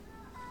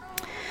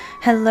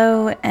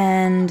Hello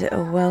and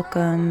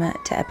welcome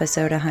to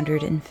episode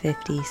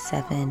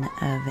 157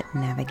 of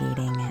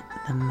Navigating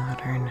the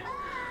Modern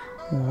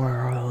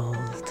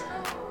World.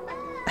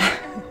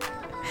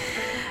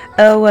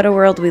 Oh, what a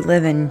world we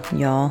live in,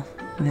 y'all.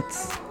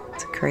 It's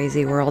a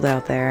crazy world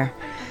out there.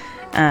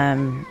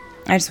 I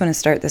just want to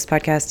start this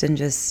podcast and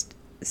just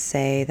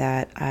say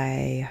that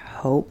I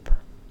hope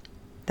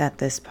that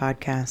this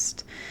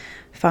podcast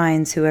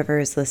finds whoever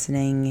is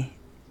listening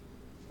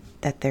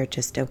that they're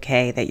just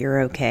okay, that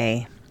you're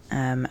okay.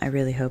 I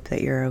really hope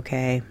that you're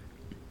okay.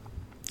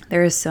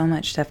 There is so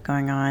much stuff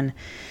going on,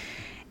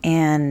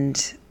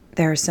 and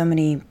there are so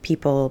many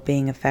people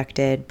being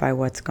affected by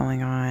what's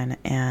going on,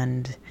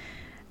 and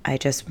I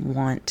just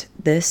want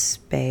this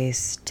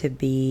space to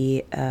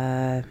be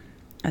a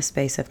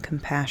space of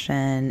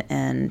compassion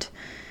and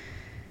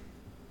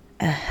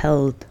a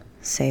held,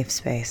 safe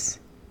space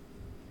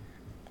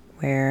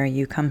where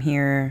you come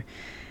here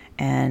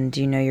and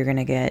you know you're going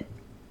to get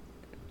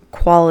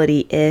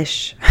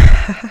quality-ish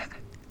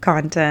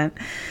content.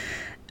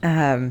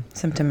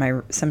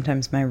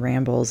 Sometimes my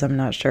rambles, I'm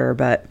not sure,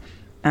 but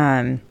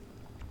my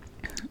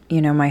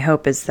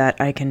hope is that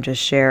I can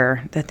just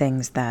share the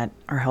things that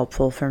are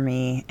helpful for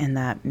me, and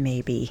that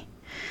maybe,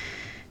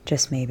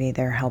 just maybe,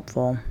 they're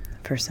helpful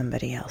for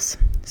somebody else.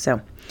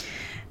 So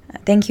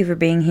thank you for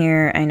being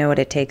here. I know what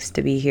it takes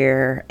to be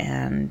here,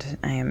 and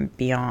I am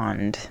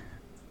beyond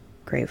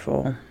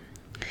grateful.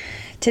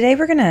 Today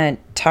we're going to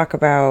talk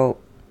about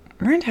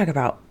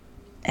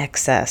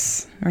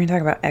excess. We're going to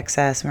talk about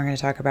excess, and we're going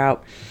to talk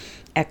about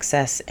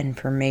excess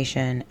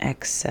information,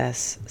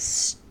 excess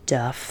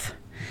stuff.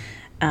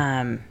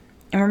 And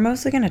we're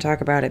mostly going to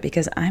talk about it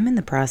because I'm in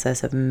the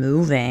process of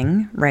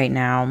moving right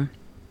now.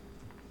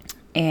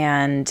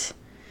 And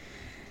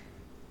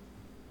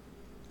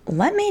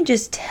let me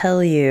just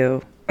tell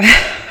you,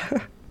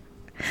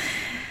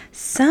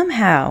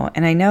 somehow,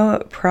 and I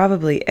know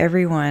probably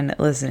everyone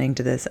listening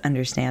to this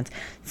understands,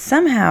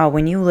 somehow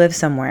when you live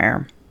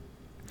somewhere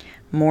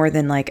more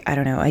than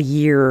a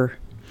year,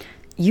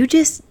 you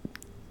just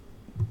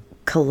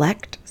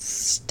collect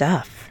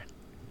stuff.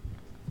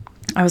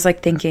 I was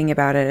thinking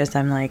about it as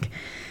I'm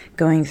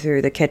going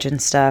through the kitchen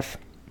stuff,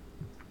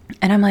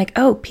 and I'm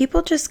oh,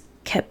 people just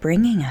kept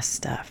bringing us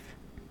stuff.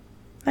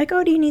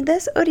 Oh, do you need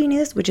this? Oh, do you need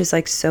this? Which is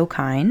so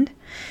kind.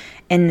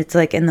 And it's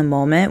in the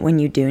moment when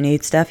you do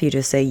need stuff, you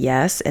just say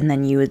yes. And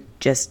then you would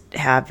just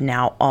have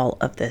now all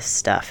of this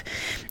stuff.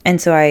 And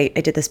so I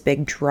did this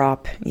big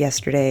drop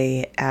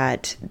yesterday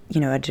at,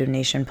 a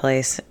donation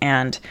place.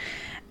 And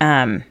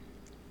something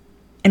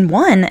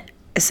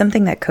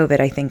that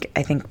COVID, I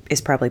think is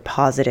probably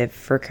positive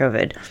for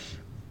COVID,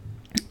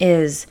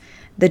 is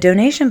the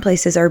donation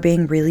places are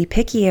being really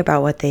picky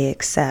about what they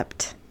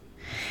accept.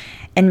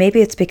 And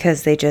maybe it's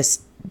because they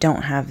just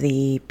don't have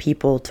the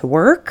people to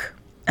work.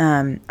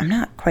 I'm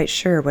not quite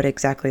sure what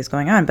exactly is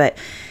going on, but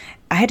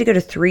I had to go to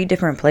 3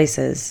 different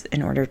places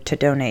in order to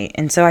donate.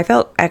 And so I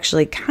felt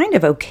actually kind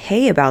of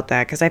okay about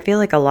that, because I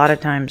feel a lot of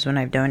times when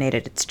I've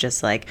donated, it's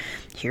just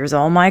here's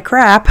all my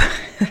crap.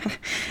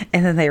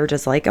 And then they were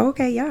just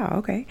okay, yeah,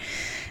 okay.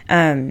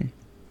 And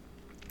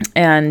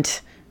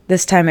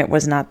this time it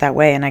was not that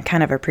way, and I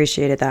kind of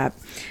appreciated that.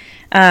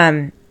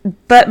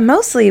 But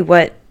mostly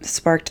what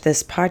sparked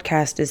this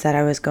podcast is that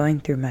I was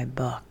going through my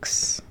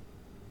books.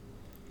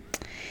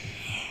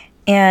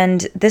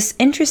 And this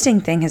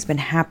interesting thing has been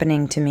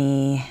happening to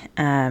me,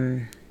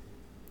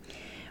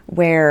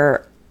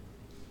 where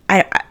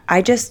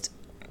I just,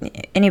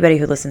 anybody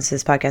who listens to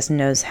this podcast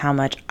knows how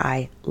much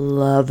I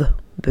love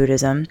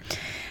Buddhism.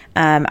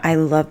 I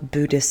love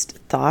Buddhist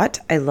thought.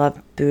 I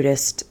love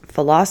Buddhist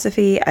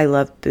philosophy. I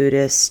love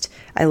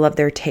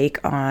their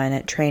take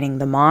on training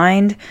the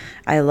mind.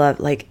 I love,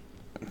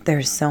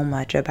 there's so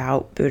much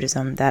about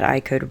Buddhism that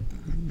I could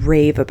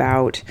rave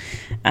about.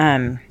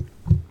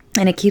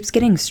 And it keeps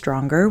getting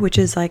stronger, which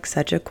is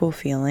such a cool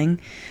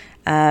feeling.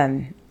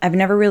 I've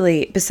never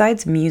really,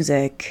 besides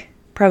music,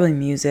 probably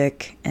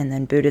music and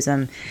then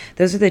Buddhism,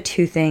 those are the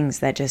 2 things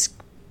that just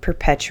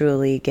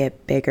perpetually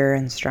get bigger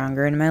and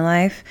stronger in my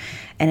life.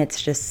 And it's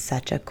just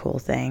such a cool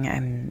thing.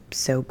 I'm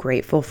so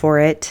grateful for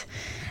it.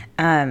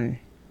 And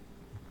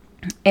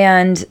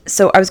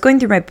so I was going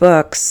through my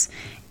books,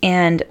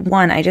 and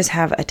I just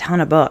have a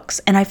ton of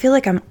books, and I feel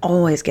I'm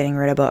always getting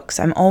rid of books.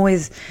 I'm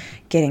always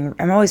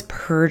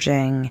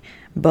purging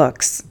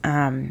books,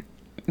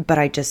 but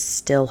I just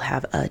still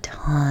have a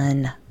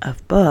ton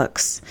of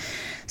books.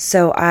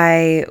 So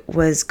I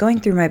was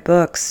going through my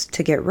books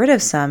to get rid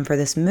of some for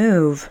this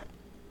move,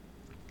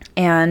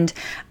 and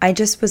I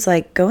just was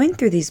going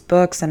through these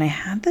books, and I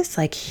had this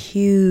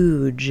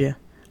huge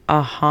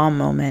aha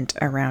moment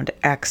around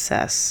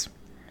excess.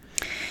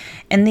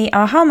 And the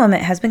aha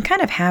moment has been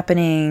kind of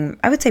happening,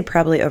 I would say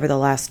probably over the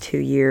last 2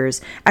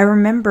 years. I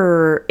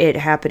remember it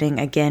happening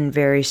again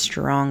very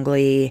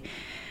strongly.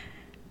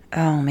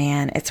 Oh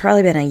man, it's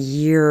probably been a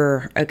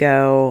year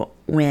ago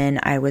when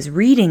I was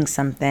reading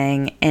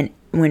something. And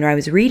when I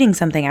was reading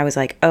something, I was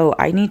oh,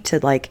 I need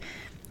to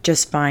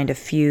just find a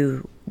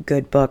few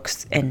good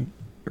books and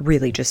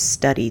really just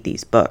study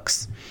these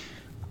books.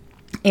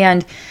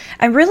 And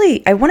I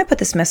want to put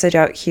this message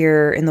out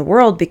here in the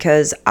world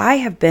because I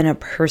have been a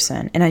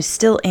person, and I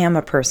still am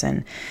a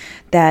person,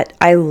 that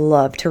I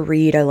love to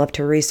read, I love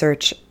to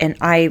research, and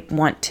I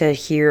want to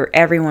hear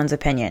everyone's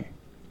opinion.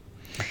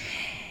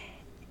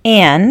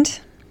 And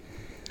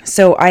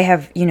so I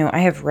have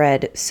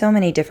read so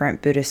many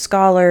different Buddhist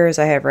scholars.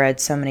 I have read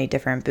so many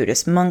different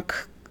Buddhist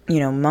monks.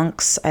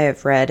 I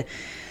have read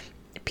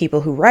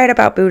people who write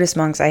about Buddhist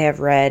monks. I have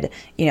read,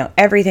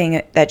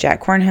 everything that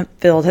Jack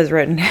Kornfield has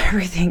written,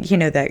 everything,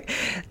 that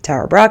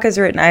Tara Brach has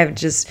written.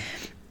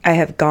 I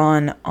have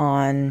gone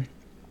on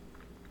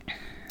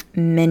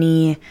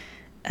many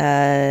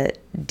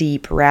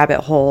deep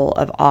rabbit hole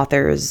of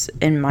authors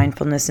in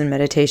mindfulness and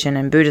meditation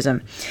and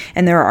Buddhism.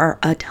 And there are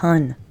a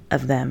ton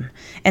of them.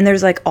 And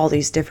there's like all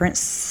these different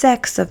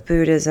sects of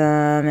Buddhism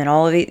and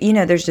all of it.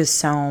 There's just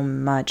so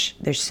much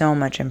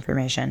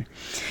information.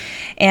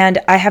 And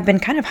I have been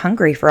kind of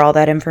hungry for all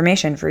that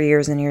information for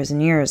years and years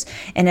and years.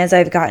 And as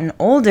I've gotten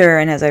older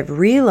and as I've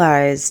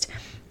realized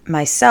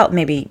myself,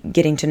 maybe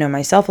getting to know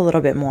myself a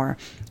little bit more,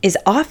 is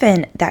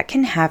often that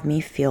can have me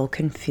feel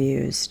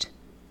confused.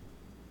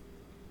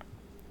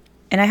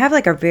 And I have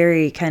like a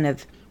very kind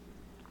of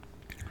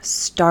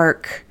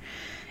stark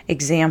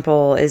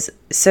example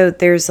so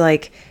there's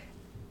like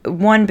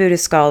one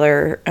Buddhist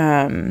scholar,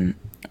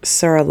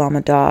 Sura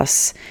Lama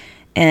Das,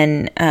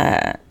 and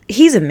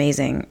he's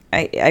amazing.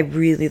 I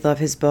really love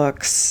his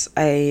books.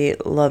 I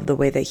love the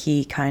way that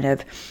he kind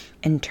of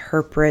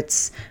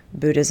interprets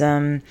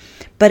Buddhism,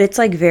 but it's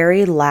like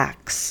very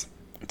lax.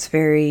 It's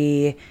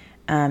very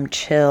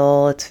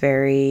chill. It's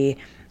very,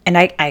 and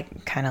I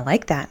kind of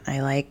like that. I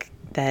like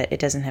that it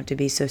doesn't have to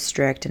be so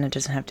strict, and it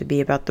doesn't have to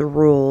be about the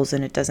rules,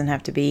 and it doesn't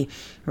have to be,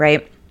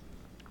 right?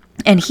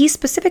 And he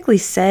specifically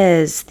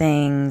says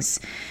things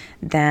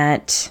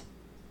that,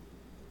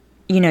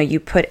 you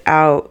put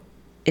out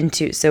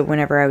into, so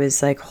whenever I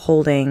was like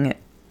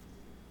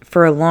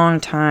for a long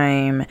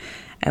time,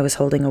 I was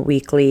holding a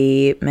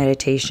weekly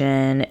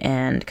meditation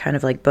and kind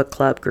of like book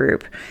club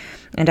group.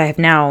 And I have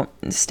now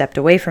stepped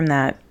away from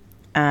that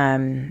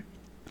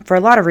for a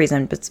lot of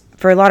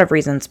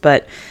reasons,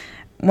 but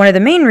one of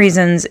the main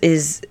reasons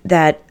is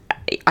that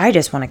I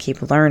just want to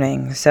keep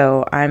learning.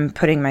 So I'm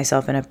putting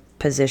myself in a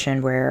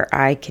position where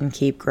I can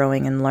keep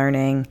growing and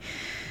learning.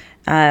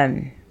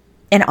 And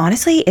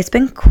honestly, it's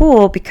been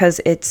cool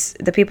because it's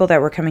the people that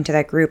were coming to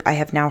that group. I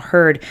have now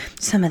heard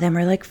some of them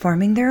are like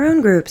forming their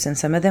own groups, and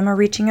some of them are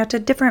reaching out to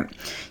different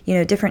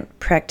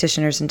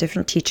practitioners and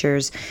different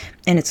teachers.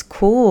 And it's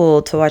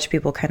cool to watch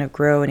people kind of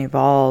grow and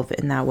evolve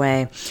in that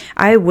way.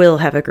 I will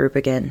have a group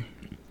again.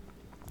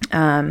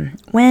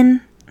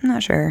 When? I'm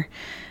not sure.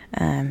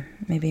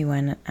 Maybe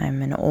when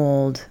I'm an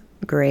old,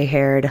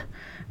 gray-haired,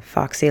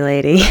 foxy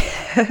lady.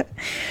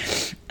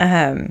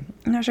 I'm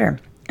not sure.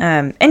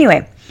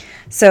 Anyway,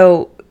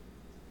 so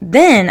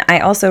then I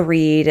also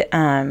read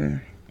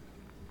one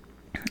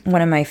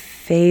of my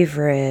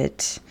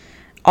favorite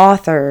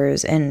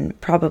authors, and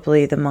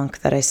probably the monk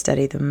that I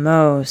study the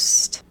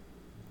most,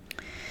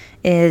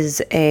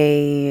 is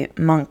a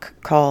monk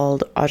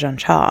called Ajahn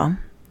Chah.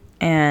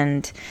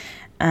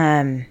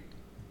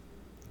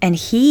 And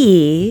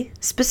he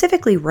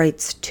specifically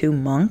writes to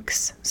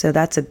monks, so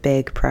that's a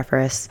big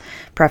preface.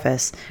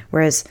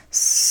 Whereas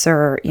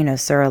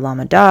Sura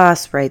Lama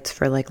Das writes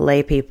for like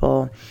lay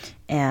people,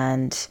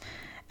 and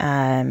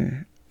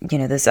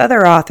this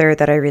other author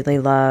that I really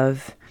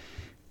love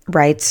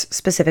writes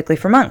specifically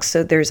for monks.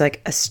 So there's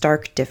like a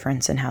stark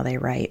difference in how they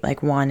write.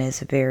 Like one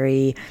is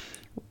very,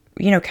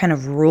 kind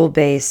of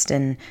rule-based,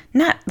 and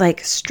not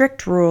like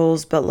strict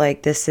rules, but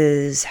like this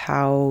is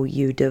how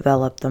you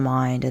develop the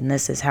mind, and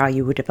this is how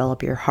you would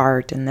develop your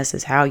heart, and this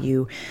is how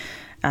you,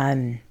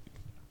 and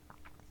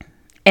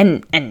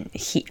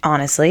he,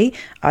 honestly,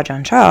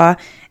 Ajahn Chah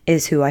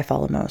is who I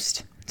follow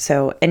most.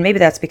 So, and maybe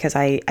that's because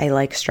I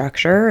like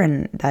structure,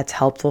 and that's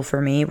helpful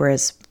for me,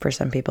 whereas for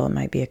some people it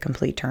might be a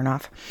complete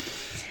turnoff.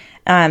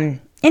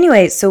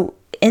 Anyway, so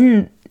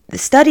in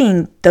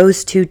studying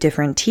those two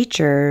different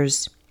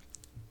teachers,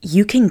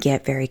 you can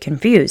get very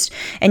confused.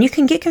 And you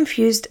can get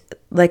confused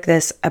like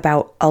this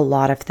about a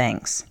lot of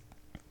things.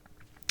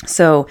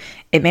 So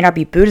it may not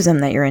be Buddhism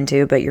that you're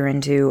into, but you're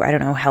into, I don't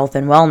know, health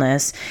and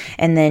wellness.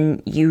 And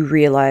then you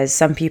realize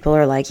some people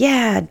are like,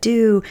 yeah,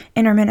 do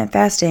intermittent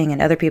fasting.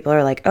 And other people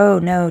are like, oh,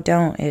 no,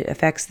 don't. It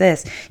affects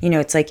this.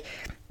 It's like,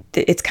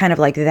 it's kind of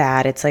like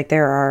that. It's like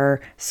there are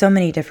so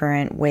many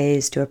different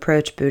ways to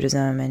approach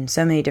Buddhism, and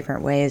so many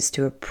different ways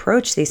to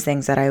approach these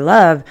things that I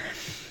love,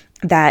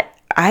 that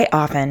I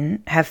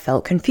often have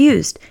felt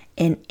confused.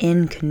 And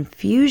in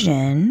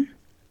confusion,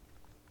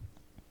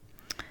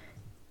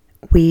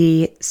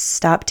 we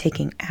stop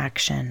taking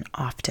action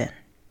often.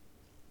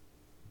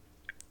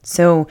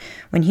 So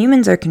when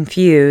humans are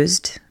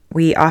confused,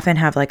 we often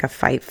have like a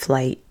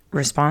fight-flight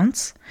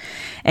response.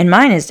 And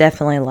mine is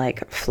definitely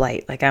like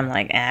flight. Like I'm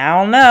like, I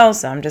don't know,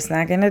 so I'm just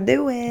not going to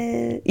do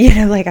it.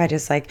 Like I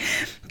just like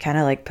kind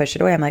of like push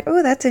it away. I'm like,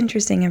 oh, that's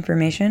interesting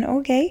information.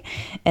 Okay.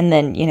 And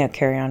then,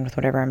 carry on with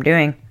whatever I'm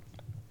doing.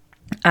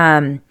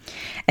 And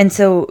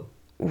so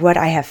what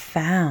I have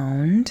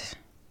found,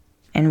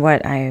 and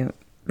what I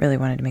really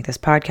wanted to make this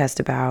podcast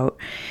about,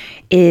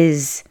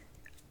 is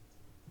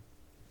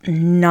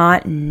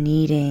not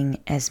needing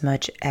as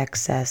much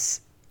excess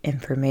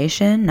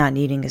information, not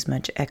needing as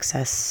much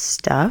excess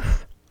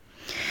stuff.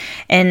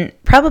 And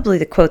probably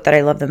the quote that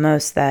I love the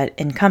most that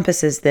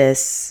encompasses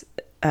this,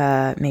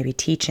 maybe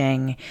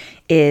teaching,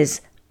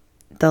 is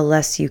the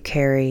less you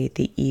carry,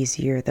 the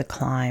easier the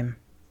climb.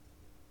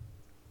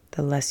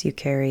 The less you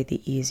carry,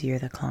 the easier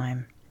the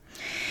climb.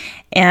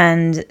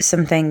 And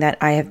something that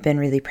I have been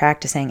really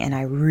practicing, and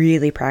I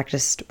really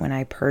practiced when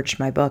I purged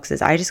my books,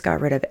 is I just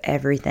got rid of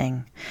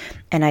everything.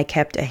 And I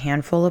kept a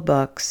handful of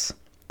books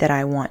that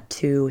I want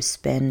to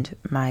spend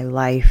my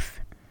life,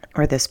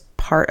 or this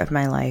part of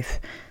my life,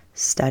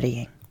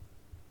 studying.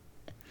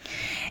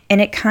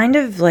 And it kind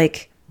of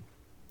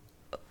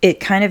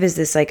is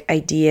this like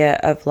idea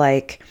of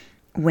like,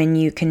 when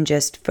you can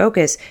just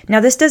focus.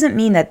 Now, this doesn't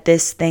mean that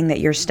this thing that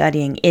you're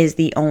studying is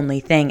the only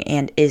thing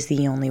and is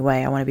the only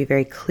way. I want to be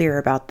very clear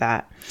about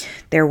that.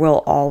 There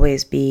will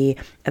always be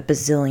a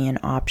bazillion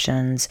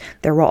options.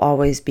 There will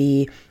always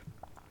be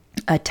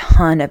a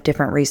ton of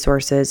different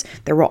resources.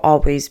 There will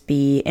always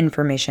be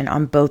information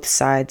on both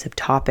sides of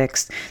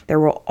topics.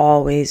 There will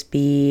always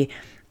be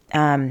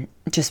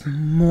just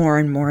more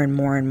and more and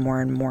more and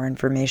more and more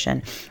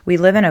information. We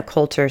live in a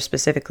culture,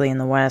 specifically in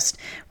the West,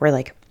 where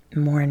like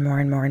more and more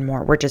and more and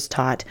more. We're just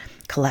taught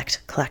collect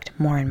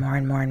more and more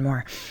and more and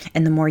more.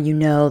 And the more you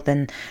know,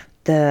 then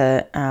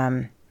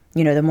the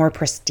more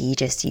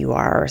prestigious you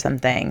are or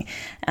something.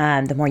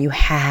 The more you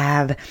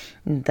have,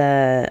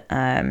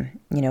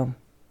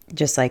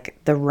 just like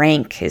the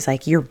rank is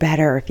like, you're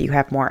better if you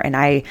have more. And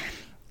I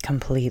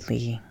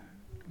completely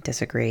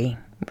disagree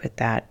with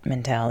that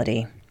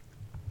mentality.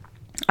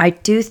 I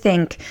do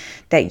think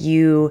that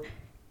you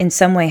in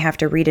some way have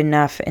to read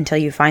enough until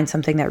you find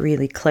something that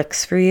really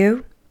clicks for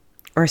you,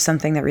 or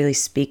something that really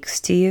speaks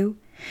to you.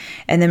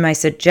 And then my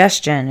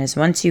suggestion is,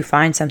 once you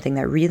find something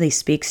that really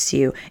speaks to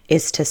you,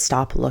 is to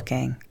stop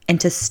looking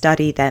and to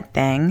study that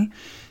thing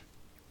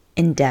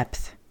in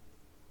depth.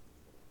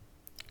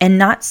 And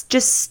not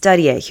just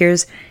study it.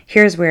 Here's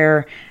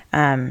where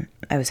I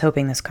was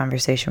hoping this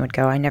conversation would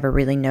go. I never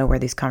really know where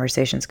these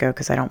conversations go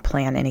because I don't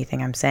plan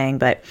anything I'm saying.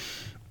 But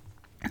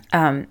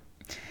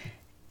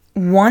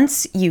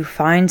once you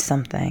find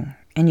something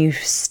and you've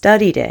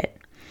studied it,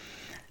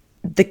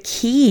 the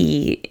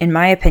key, in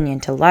my opinion,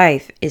 to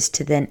life is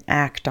to then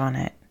act on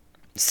it.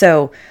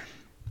 So,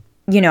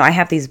 I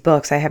have these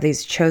books, I have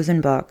these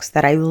chosen books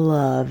that I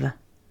love,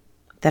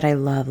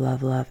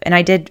 love. And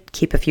I did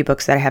keep a few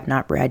books that I have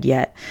not read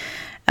yet.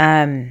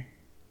 And,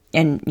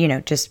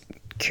 just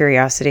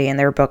curiosity. And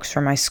there were books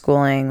from my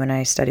schooling when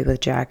I studied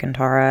with Jack and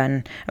Tara.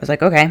 And I was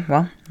like, okay,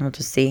 well, we'll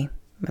just see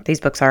what these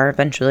books are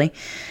eventually.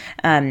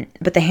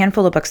 But the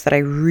handful of books that I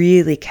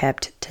really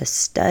kept to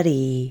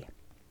study,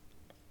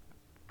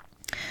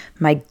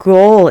 my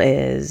goal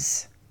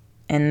is,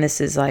 and this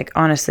is like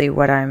honestly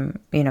what I'm,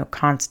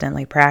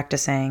 constantly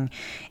practicing,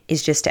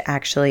 is just to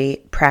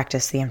actually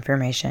practice the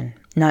information,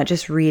 not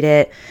just read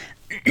it,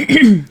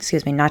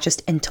 excuse me, not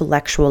just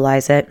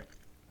intellectualize it,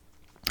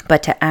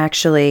 but to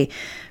actually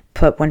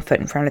put one foot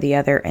in front of the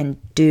other and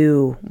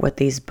do what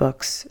these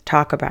books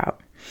talk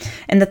about.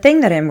 And the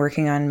thing that I'm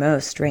working on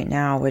most right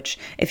now, which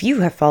if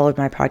you have followed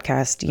my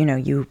podcast,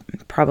 you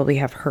probably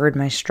have heard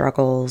my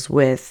struggles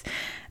with,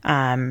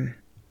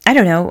 I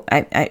don't know.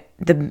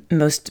 The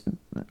most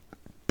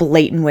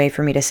blatant way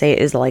for me to say it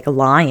is like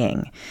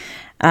lying.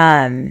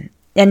 And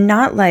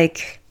not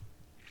like,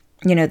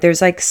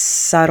 there's like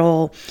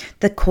subtle,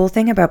 the cool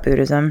thing about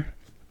Buddhism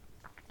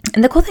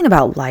and the cool thing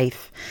about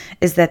life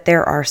is that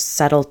there are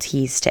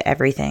subtleties to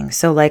everything.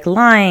 So like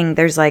lying,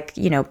 there's like,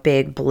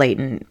 big,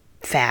 blatant,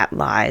 fat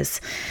lies.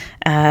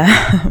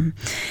 And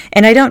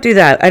I don't do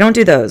that. I don't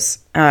do those.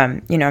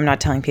 I'm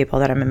not telling people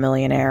that I'm a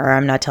millionaire, or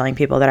I'm not telling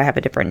people that I have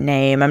a different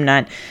name. I'm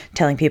not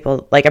telling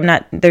people,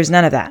 there's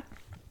none of that.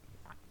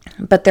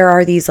 But there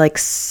are these like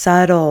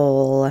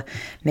subtle,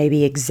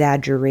 maybe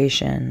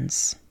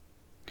exaggerations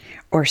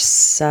or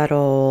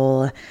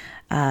subtle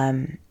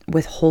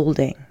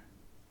withholding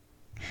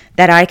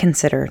that I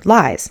consider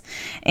lies.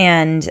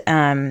 And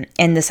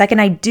the second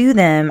I do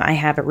them, I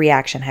have a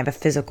reaction. I have a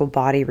physical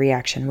body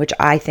reaction, which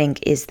I think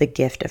is the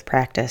gift of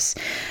practice.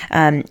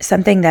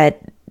 Something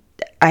that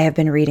I have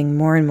been reading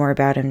more and more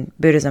about in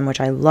Buddhism,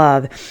 which I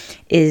love,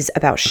 is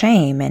about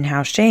shame, and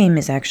how shame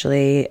is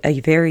actually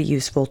a very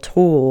useful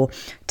tool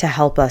to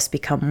help us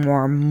become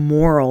more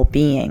moral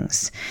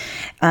beings.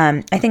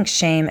 I think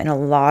shame in a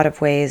lot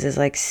of ways is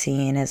like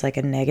seen as like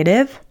a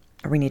negative,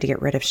 or we need to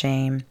get rid of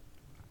shame.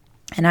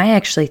 And I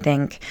actually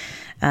think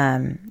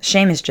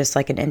shame is just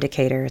like an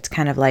indicator. It's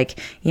kind of like,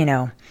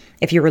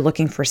 if you were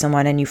looking for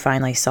someone and you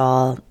finally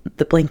saw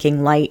the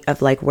blinking light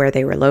of like where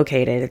they were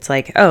located, it's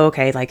like, oh,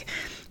 okay, like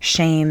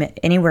shame,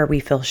 anywhere we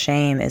feel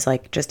shame is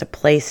like just a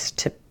place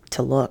to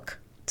look.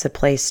 It's a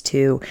place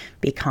to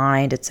be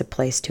kind. It's a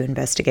place to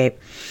investigate.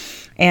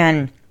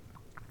 And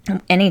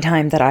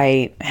anytime that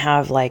I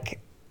have like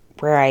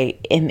where I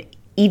am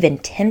even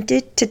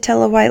tempted to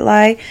tell a white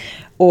lie,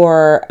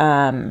 or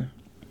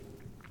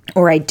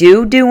I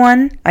do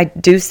one, I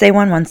do say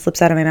one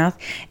slips out of my mouth,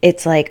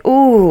 it's like,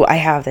 ooh, I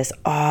have this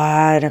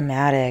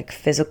automatic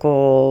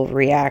physical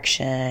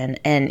reaction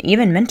and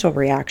even mental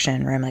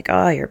reaction where I'm like,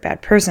 oh, you're a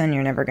bad person.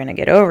 You're never going to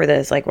get over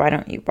this. Like,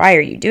 why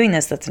are you doing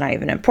this? That's not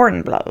even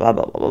important, blah, blah,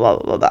 blah, blah, blah,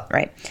 blah, blah,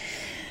 right?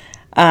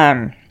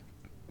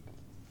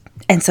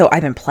 And so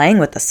I've been playing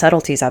with the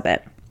subtleties of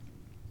it.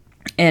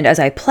 And as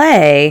I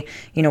play,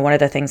 one of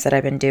the things that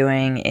I've been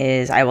doing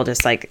is I will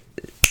just like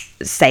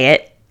say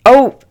it.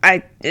 Oh,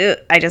 I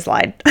just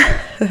lied.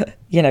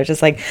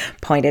 Just like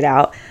point it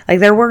out. Like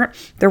there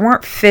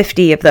weren't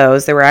 50 of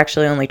those. There were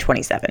actually only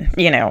 27,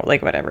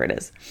 like whatever it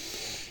is.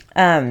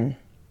 The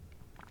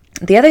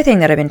other thing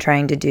that I've been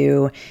trying to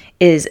do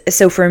is,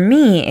 so for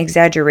me,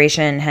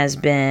 exaggeration has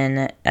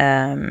been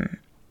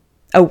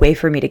a way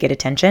for me to get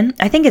attention.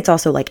 I think it's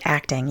also like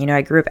acting.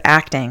 I grew up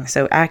acting.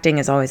 So acting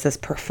is always this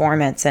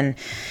performance. And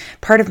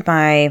part of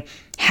my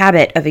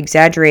habit of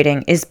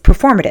exaggerating is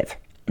performative.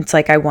 It's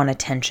like I want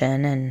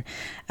attention. And,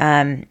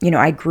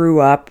 I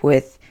grew up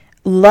with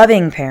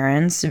loving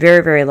parents,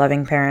 very, very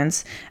loving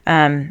parents.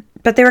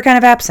 But they were kind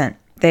of absent.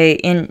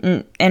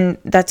 And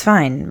that's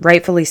fine.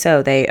 Rightfully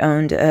so. They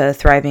owned a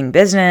thriving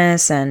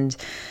business, and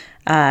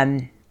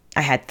I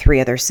had 3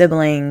 other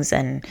siblings,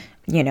 and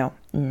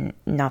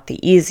not the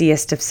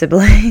easiest of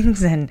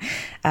siblings. And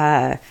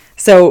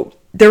so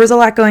there was a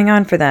lot going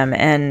on for them.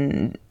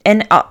 And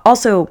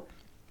also,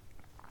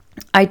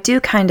 I do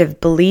kind of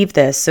believe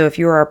this. So if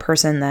you are a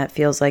person that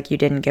feels like you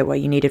didn't get what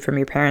you needed from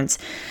your parents,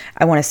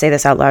 I want to say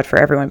this out loud for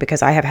everyone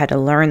because I have had to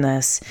learn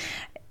this.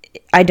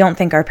 I don't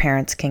think our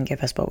parents can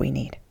give us what we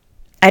need.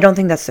 I don't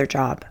think that's their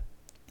job.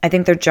 I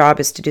think their job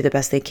is to do the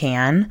best they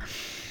can.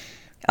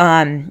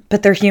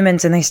 But they're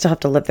humans and they still have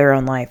to live their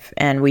own life,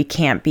 and we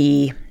can't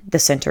be the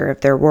center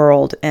of their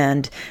world.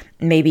 And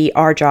maybe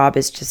our job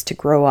is just to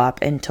grow up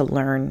and to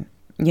learn,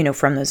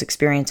 from those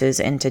experiences,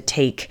 and to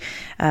take,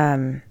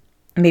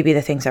 maybe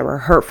the things that were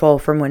hurtful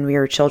from when we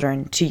were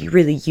children, to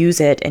really use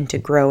it and to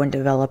grow and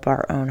develop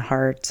our own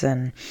hearts.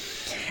 And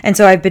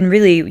so I've been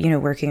really,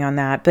 working on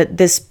that. But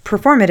this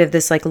performative,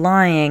 this like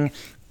lying,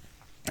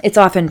 it's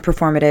often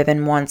performative,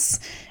 and once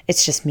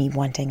it's just me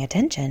wanting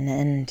attention.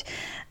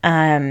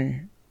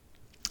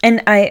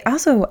 And I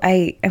also,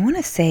 I want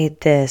to say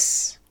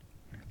this,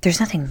 there's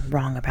nothing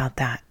wrong about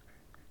that.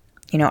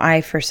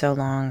 I for so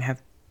long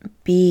have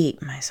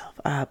beat myself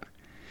up,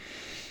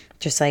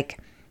 just like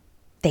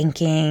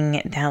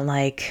thinking that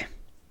like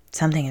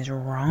something is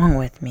wrong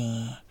with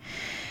me.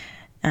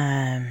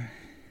 And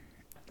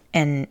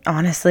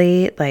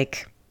honestly,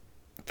 like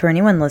for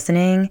anyone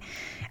listening,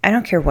 I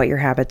don't care what your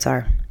habits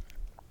are.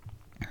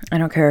 I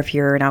don't care if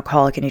you're an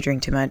alcoholic and you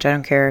drink too much. I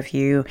don't care if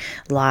you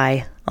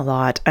lie a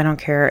lot. I don't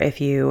care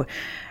if you,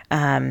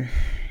 I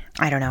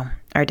don't know,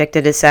 are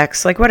addicted to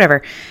sex, like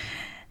whatever.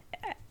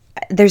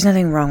 There's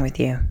nothing wrong with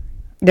you.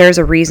 There's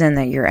a reason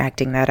that you're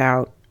acting that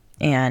out.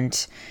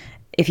 And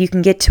if you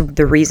can get to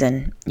the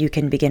reason, you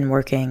can begin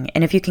working.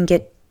 And if you can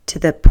get to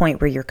the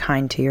point where you're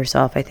kind to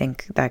yourself, I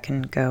think that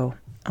can go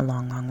a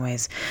long, long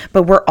ways.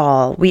 But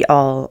we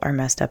all are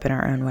messed up in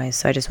our own ways.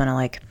 So I just want to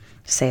like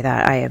say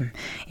that I am,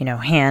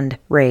 hand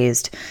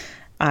raised.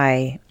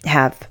 I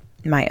have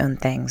my own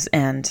things,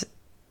 and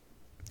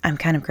I'm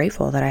kind of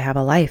grateful that I have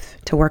a life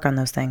to work on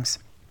those things.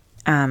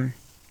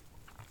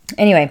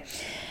 Anyway,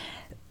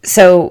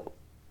 so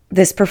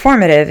this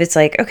performative, it's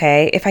like,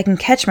 okay, if I can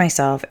catch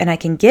myself and I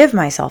can give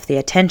myself the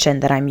attention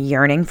that I'm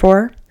yearning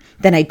for,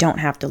 then I don't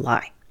have to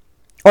lie.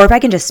 Or if I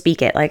can just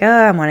speak it, like, oh,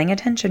 I'm wanting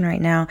attention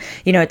right now.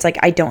 It's like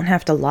I don't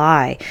have to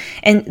lie.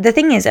 And the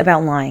thing is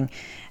about lying,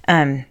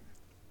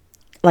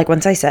 like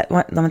once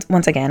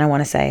again, I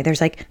want to say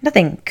there's like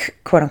nothing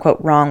quote unquote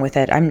wrong with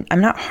it. I'm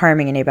not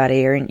harming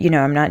anybody, or,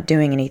 I'm not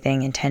doing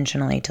anything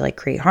intentionally to like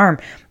create harm,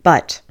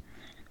 but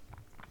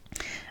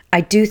I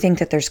do think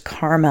that there's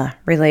karma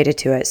related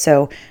to it.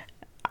 So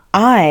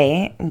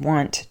I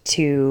want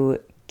to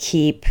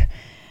keep,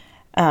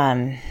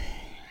 more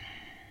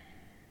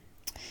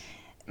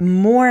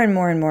and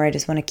more and more, I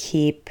just want to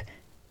keep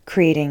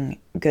creating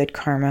good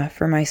karma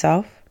for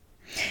myself.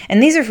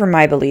 And these are from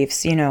my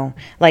beliefs,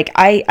 like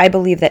I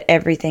believe that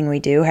everything we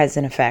do has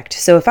an effect.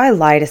 So if I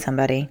lie to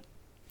somebody,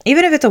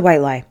 even if it's a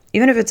white lie,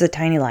 even if it's a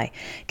tiny lie,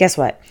 guess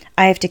what?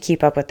 I have to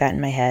keep up with that in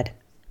my head.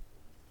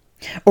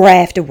 Or I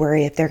have to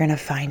worry if they're going to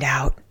find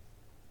out.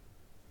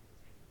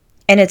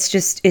 And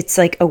it's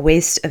like a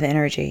waste of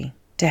energy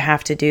to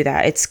have to do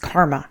that. It's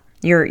karma.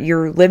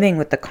 You're living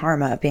with the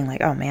karma of being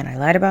like, oh man, I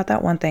lied about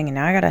that one thing, and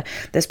now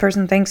this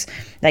person thinks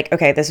like,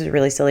 okay, this is a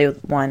really silly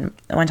one.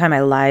 One time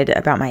I lied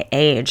about my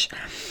age,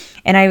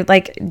 and I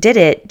like did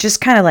it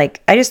just kind of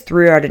like, I just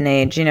threw out an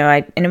age, and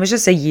it was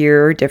just a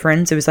year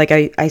difference. It was like,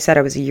 I said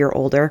I was a year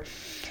older,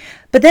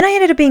 but then I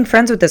ended up being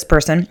friends with this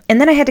person, and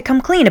then I had to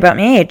come clean about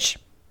my age.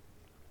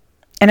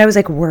 And I was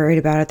like worried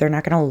about it. They're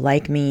not going to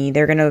like me.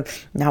 They're going to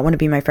not want to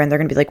be my friend. They're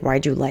going to be like,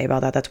 why'd you lie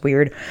about that? That's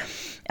weird.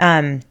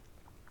 And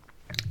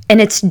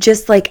it's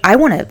just like, I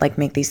want to like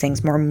make these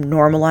things more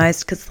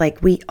normalized, because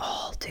like we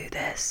all do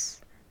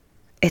this.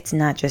 it's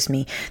not just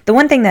me. The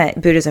one thing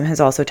that Buddhism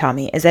has also taught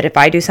me is that if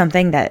I do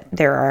something, that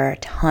there are a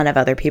ton of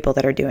other people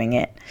that are doing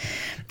it.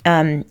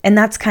 And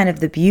that's kind of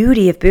the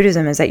beauty of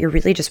Buddhism, is that you're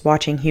really just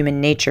watching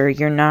human nature.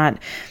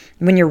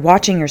 When you're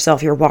watching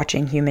yourself, you're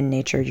watching human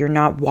nature. You're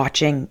not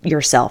watching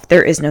yourself.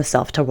 There is no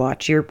self to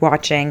watch. You're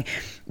watching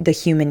the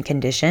human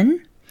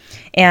condition.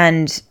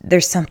 And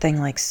there's something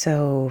like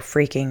so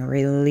freaking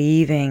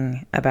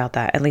relieving about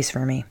that, at least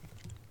for me.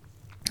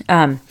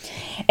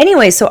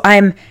 Anyway, so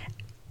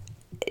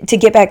to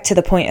get back to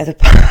the point of the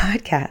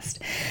podcast,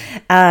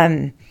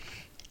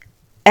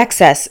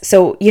 excess.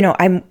 So,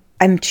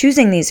 I'm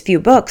choosing these few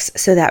books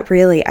so that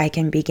really I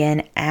can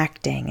begin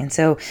acting. And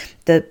so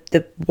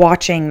the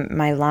watching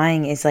my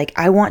lying is like,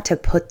 I want to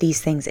put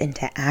these things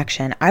into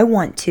action. I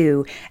want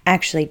to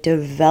actually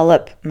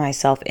develop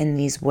myself in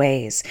these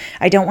ways.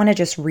 I don't want to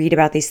just read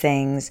about these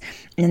things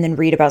and then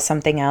read about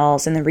something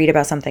else and then read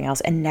about something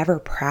else and never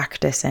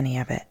practice any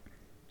of it.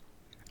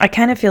 I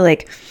kind of feel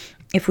like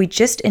if we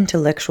just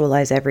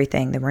intellectualize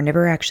everything, then we're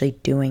never actually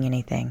doing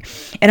anything.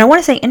 And I want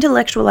to say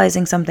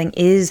intellectualizing something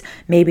is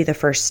maybe the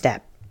first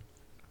step.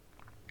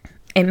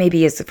 It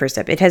maybe is the first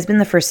step. It has been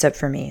the first step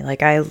for me.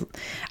 Like I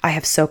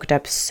have soaked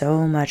up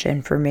so much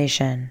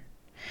information,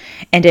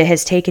 and it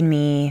has taken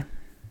me,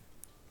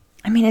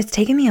 it's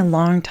taken me a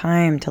long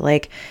time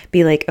to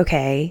be like,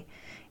 okay,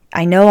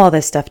 I know all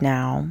this stuff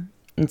now.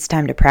 It's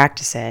time to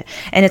practice it.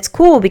 And it's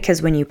cool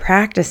because when you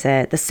practice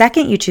it, the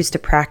second you choose to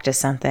practice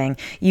something,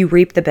 you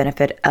reap the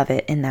benefit of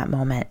it in that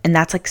moment. And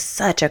that's like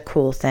such a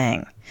cool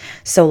thing.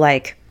 So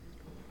like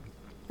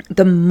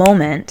the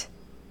moment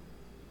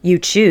you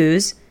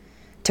choose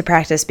to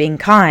practice being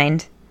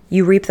kind,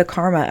 you reap the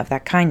karma of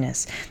that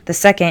kindness. The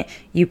second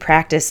you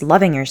practice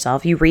loving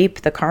yourself, you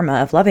reap the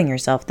karma of loving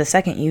yourself. The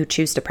second you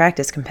choose to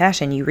practice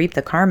compassion, you reap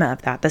the karma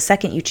of that. The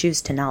second you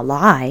choose to not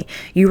lie,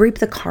 you reap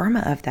the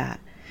karma of that.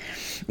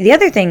 The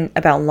other thing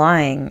about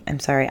lying, I'm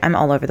sorry, I'm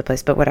all over the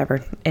place, but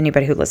whatever.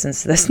 Anybody who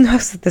listens to this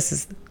knows that this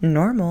is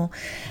normal.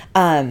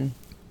 The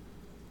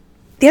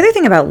other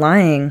thing about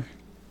lying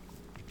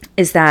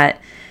is that,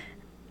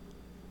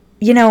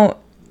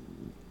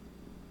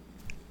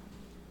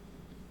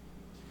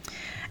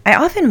 I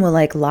often will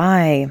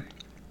lie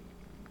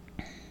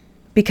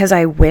because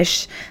I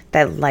wish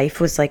that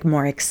life was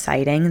more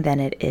exciting than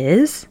it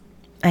is.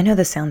 I know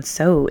this sounds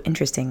so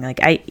interesting.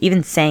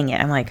 Even saying it,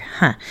 I'm like,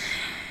 huh.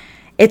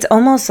 It's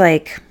almost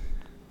like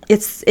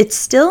it's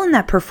still in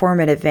that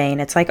performative vein.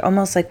 It's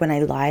almost like when I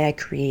lie, I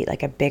create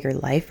a bigger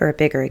life or a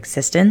bigger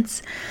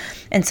existence.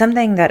 And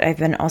something that I've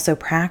been also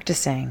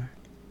practicing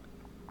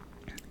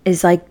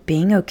is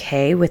being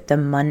okay with the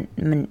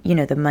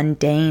the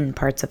mundane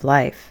parts of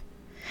life.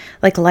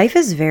 Life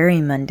is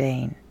very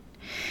mundane,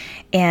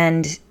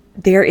 and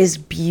there is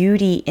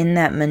beauty in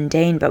that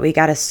mundane, but we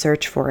got to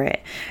search for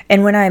it.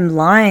 And when I'm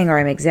lying or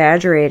I'm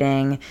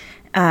exaggerating,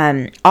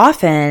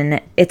 often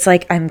it's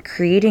like I'm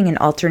creating an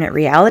alternate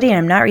reality and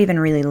I'm not even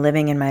really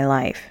living in my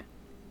life.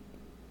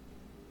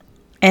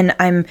 And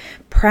I'm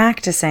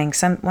practicing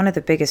one of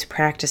the biggest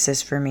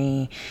practices for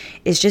me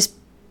is just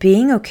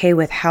being okay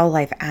with how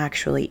life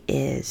actually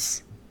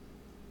is.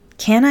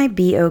 Can I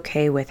be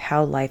okay with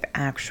how life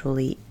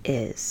actually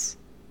is?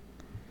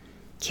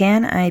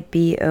 Can I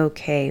be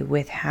okay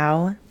with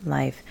how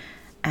life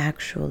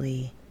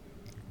actually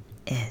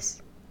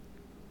is?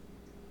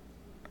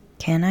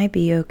 Can I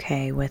be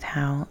okay with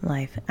how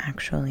life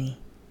actually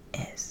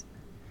is?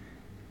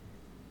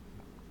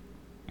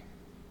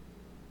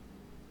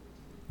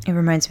 It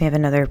reminds me of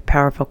another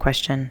powerful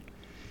question.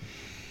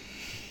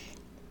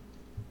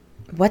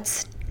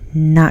 What's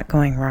not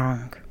going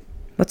wrong?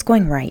 What's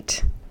going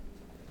right?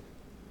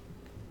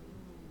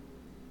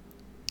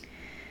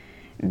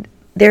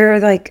 There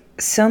are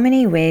so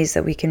many ways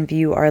that we can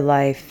view our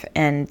life,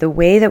 and the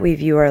way that we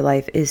view our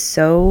life is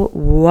so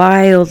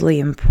wildly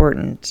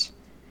important.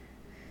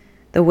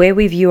 The way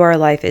we view our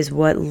life is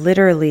what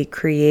literally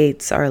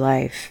creates our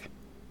life.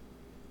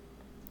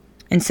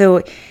 And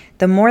so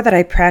the more that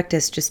I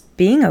practice just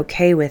being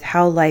okay with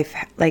how life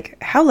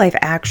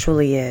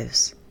actually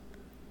is,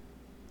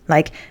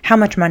 how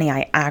much money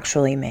I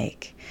actually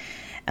make,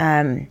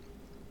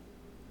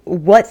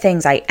 what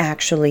things I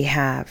actually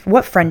have,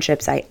 what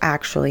friendships I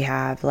actually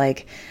have,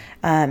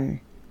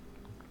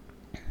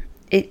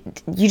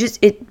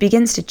 it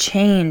begins to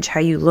change how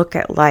you look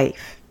at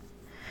life.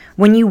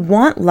 When you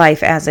want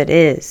life as it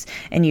is,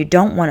 and you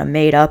don't want a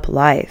made up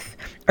life,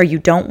 or you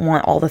don't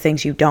want all the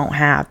things you don't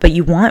have, but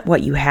you want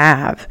what you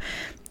have,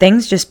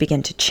 things just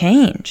begin to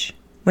change.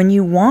 When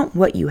you want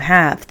what you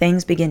have,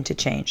 things begin to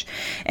change.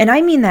 And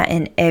I mean that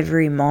in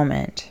every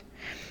moment.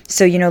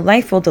 So,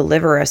 life will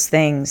deliver us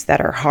things that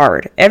are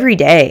hard. Every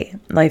day,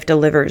 life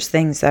delivers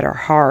things that are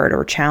hard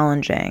or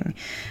challenging.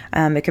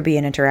 It could be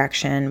an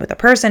interaction with a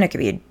person. It could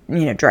be,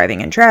 driving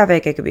in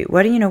traffic. It could be,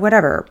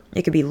 whatever.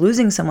 It could be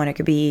losing someone. It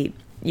could be,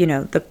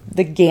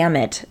 the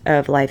gamut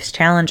of life's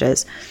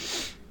challenges.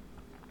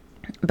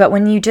 But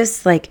when you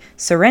just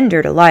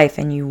surrender to life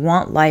and you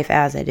want life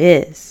as it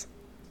is,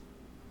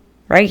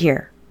 right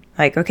here,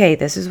 okay,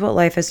 this is what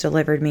life has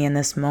delivered me in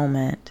this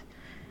moment.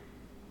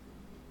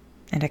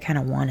 And I kind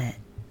of want it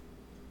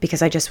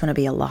because I just want to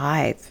be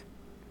alive.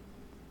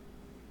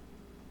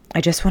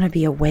 I just want to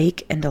be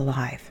awake and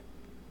alive.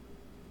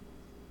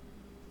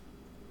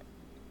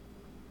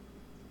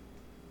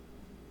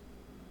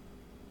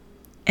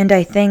 And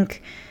I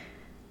think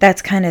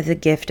that's kind of the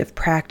gift of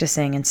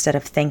practicing instead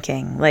of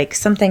thinking. Like,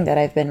 something that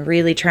I've been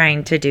really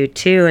trying to do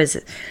too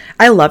is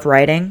I love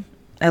writing.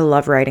 I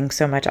love writing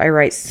so much. I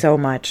write so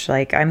much.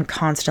 Like, I'm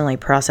constantly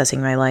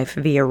processing my life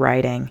via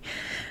writing.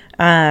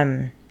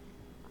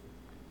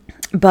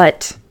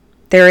 But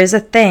there is a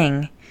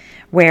thing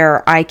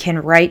where I can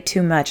write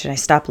too much and I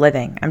stop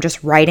living. I'm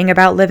just writing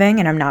about living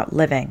and I'm not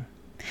living.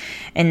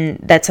 And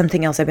that's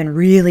something else I've been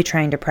really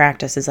trying to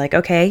practice is like,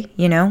 okay,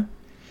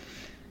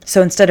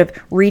 so instead of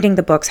reading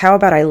the books, how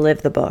about I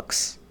live the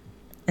books?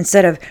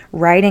 Instead of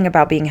writing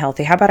about being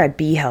healthy, how about I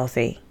be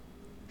healthy?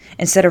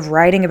 Instead of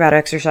writing about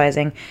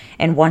exercising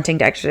and wanting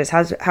to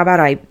exercise, how about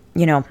I,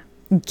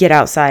 get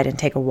outside and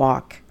take a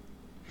walk?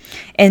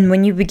 And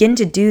when you begin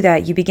to do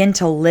that, you begin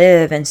to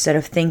live instead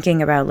of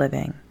thinking about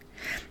living.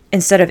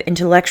 Instead of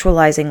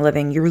intellectualizing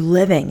living, you're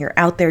living, you're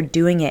out there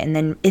doing it. And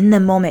then in the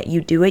moment you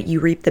do it, you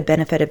reap the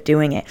benefit of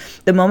doing it.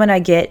 The moment I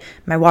get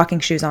my walking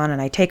shoes on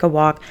and I take a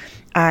walk,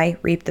 I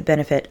reap the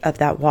benefit of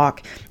that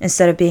walk.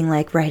 Instead of being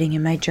like writing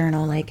in my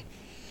journal, like,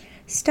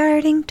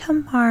 starting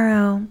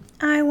tomorrow,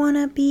 I want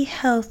to be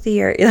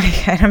healthier.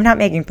 I'm not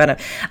making fun of,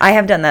 I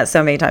have done that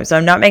so many times. So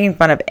I'm not making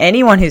fun of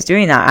anyone who's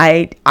doing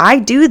that. I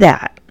do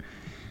that.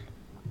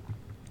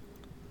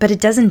 But it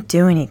doesn't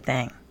do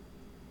anything.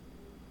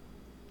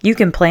 You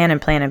can plan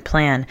and plan and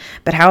plan,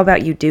 but how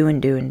about you do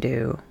and do and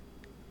do?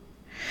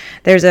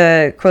 There's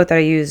a quote that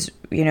I use,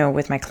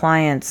 with my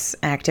clients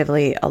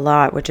actively a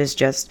lot, which is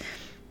just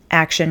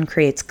action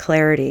creates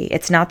clarity.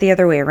 It's not the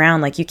other way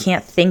around. Like, you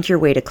can't think your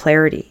way to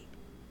clarity.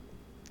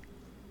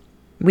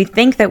 We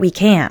think that we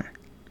can.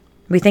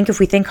 We think if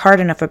we think hard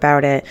enough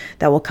about it,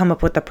 that we'll come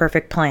up with the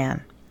perfect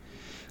plan.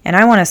 And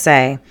I want to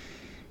say,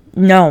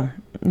 no.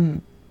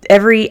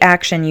 Every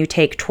action you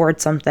take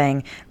towards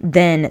something,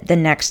 then the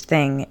next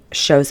thing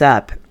shows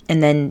up,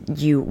 and then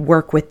you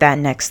work with that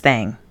next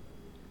thing.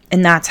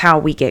 And that's how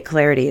we get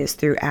clarity, is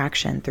through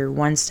action, through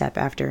one step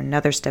after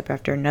another step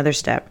after another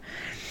step.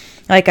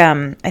 Like,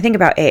 I think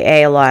about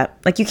AA a lot.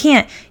 Like, you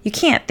can't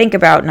think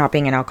about not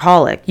being an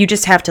alcoholic. You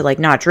just have to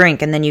not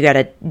drink, and then you got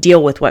to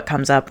deal with what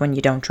comes up when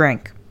you don't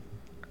drink.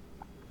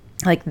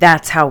 Like,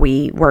 that's how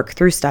we work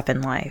through stuff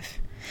in life.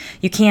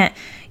 You can't,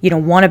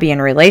 want to be in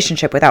a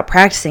relationship without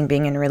practicing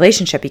being in a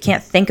relationship. You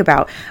can't think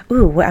about,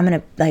 ooh, I'm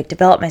going to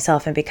develop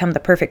myself and become the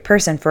perfect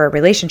person for a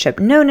relationship.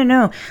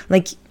 No.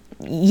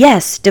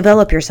 Yes,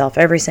 develop yourself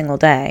every single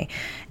day.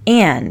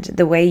 And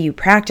the way you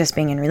practice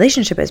being in a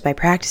relationship is by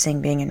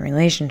practicing being in a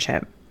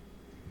relationship.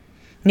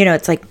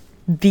 It's like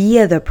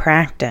via the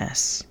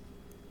practice,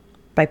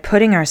 by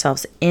putting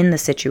ourselves in the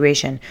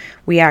situation,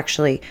 we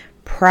actually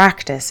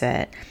practice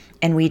it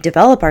and we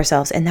develop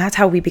ourselves. And that's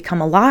how we become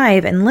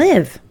alive and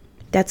live.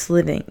 That's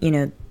living,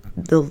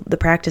 the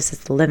practice is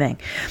the living.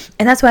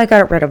 And that's why I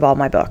got rid of all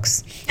my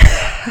books.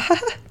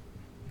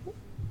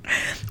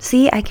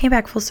 See, I came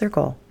back full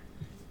circle.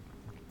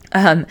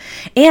 And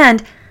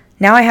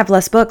now I have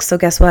less books, so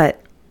guess what?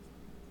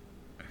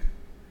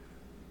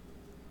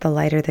 The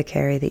lighter the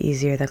carry, the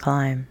easier the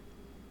climb.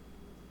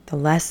 The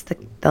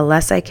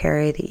less I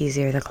carry, the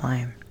easier the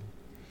climb.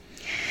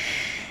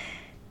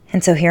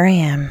 And so here I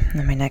am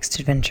on my next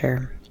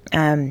adventure.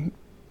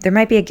 There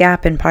might be a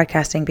gap in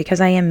podcasting because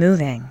I am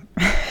moving.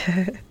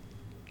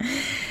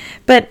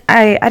 But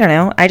I don't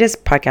know. I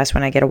just podcast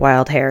when I get a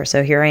wild hair.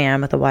 So here I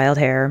am with a wild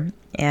hair.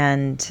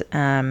 And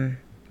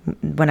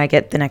when I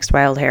get the next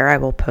wild hair, I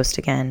will post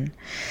again.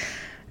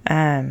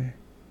 And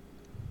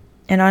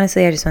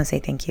honestly, I just want to say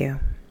thank you.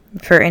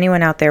 For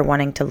anyone out there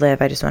wanting to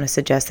live, I just want to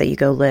suggest that you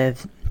go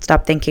live.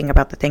 Stop thinking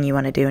about the thing you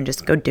want to do and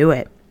just go do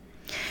it.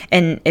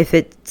 And if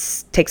it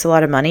takes a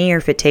lot of money or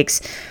if it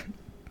takes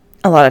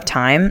a lot of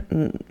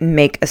time,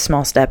 make a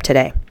small step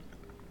today.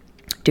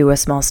 Do a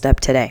small step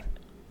today.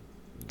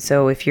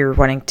 So if you're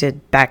wanting to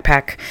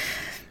backpack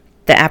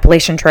the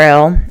Appalachian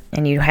Trail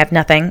and you have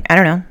nothing, I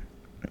don't know,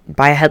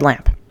 buy a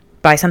headlamp.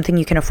 Buy something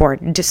you can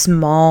afford. Just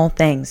small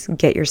things.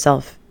 Get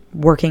yourself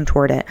working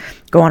toward it.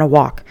 Go on a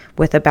walk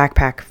with a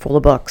backpack full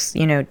of books.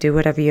 Do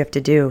whatever you have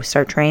to do.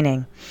 Start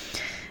training.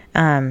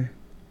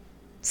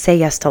 Say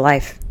yes to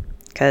life,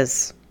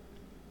 because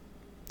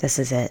this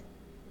is it.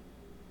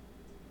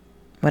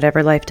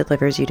 Whatever life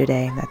delivers you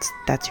today,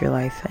 that's your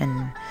life.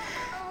 And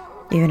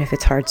even if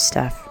it's hard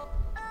stuff,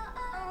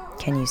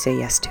 can you say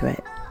yes to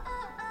it?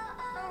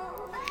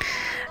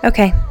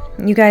 Okay,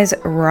 you guys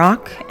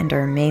rock and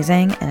are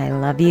amazing, and I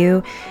love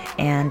you.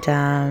 And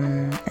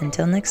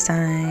until next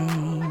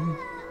time.